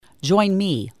Join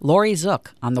me, Lori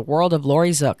Zook, on the World of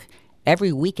Lori Zook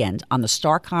every weekend on the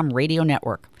Starcom radio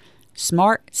network.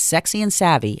 Smart, sexy, and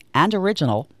savvy, and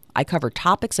original, I cover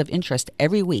topics of interest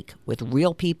every week with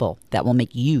real people that will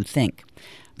make you think.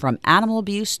 From animal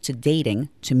abuse to dating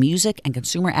to music and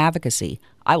consumer advocacy,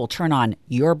 I will turn on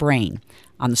your brain.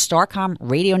 On the Starcom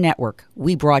radio network,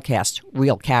 we broadcast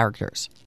real characters.